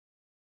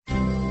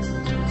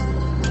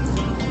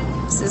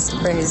This is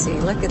crazy.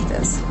 Look at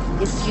this.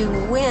 If you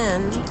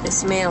win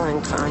this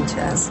mail-in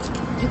contest,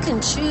 you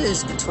can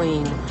choose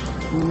between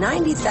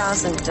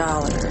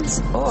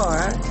 $90,000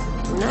 or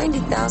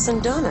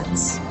 90,000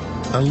 donuts.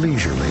 A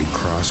leisurely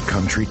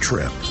cross-country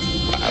trip.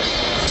 What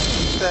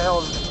the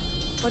hell?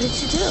 What did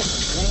you do?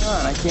 Hang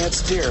on, I can't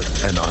steer.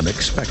 An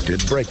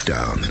unexpected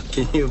breakdown.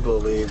 Can you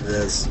believe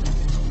this?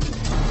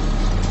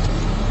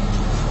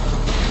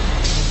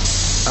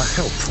 A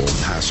helpful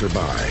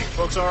passerby.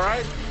 Folks all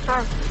right?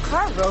 Our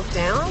car broke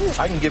down.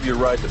 I can give you a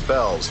ride to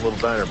Bell's, a little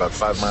diner about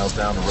 5 miles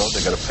down the road.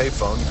 They got a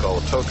payphone. You call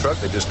a tow truck.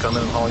 They just come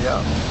in and haul you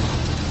out.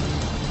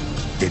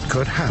 It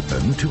could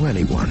happen to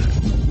anyone.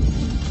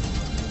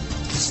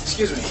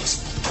 Excuse me.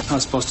 I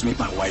was supposed to meet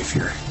my wife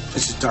here.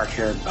 This is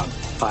dark-haired, about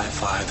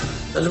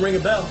 5'5". Doesn't ring a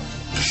bell.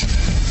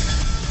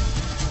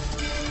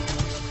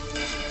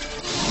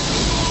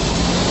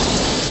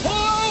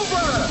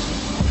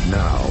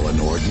 Now an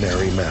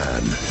ordinary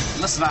man.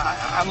 Listen,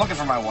 I'm looking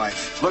for my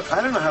wife. Look,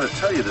 I don't know how to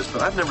tell you this,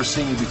 but I've never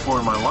seen you before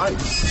in my life.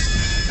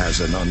 Has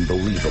an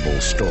unbelievable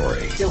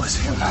story. It was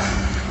him.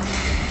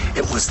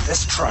 It was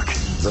this truck.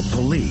 The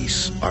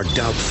police are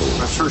doubtful.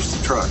 I searched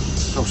the truck.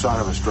 No sign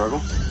of a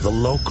struggle. The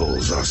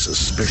locals are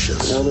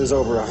suspicious. You know, there's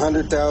over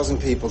 100,000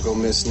 people go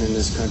missing in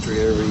this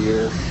country every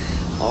year,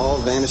 all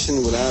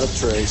vanishing without a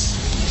trace.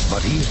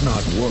 But he's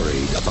not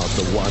worried about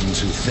the ones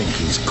who think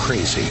he's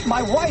crazy.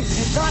 My wife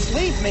did not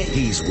leave me.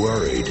 He's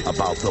worried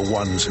about the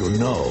ones who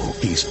know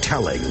he's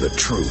telling the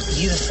truth.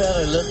 You the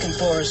fella looking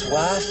for his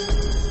wife?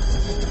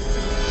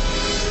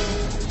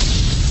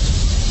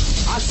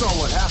 I saw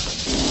what happened.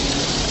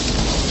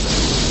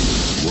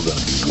 We're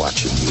gonna be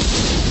watching you.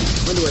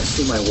 When do I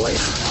see my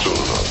wife? So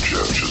that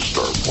Jeff should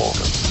start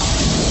walking.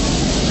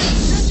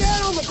 Get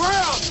down on the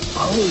ground!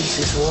 Oh, he's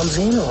just one's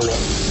in on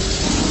it.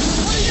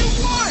 What do you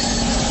want?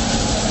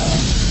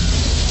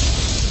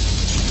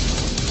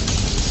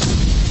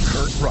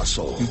 Kurt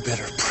Russell. You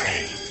better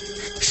pray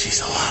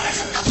she's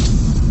alive.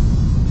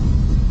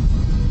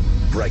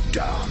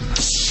 Breakdown.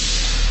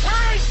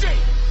 Where is she?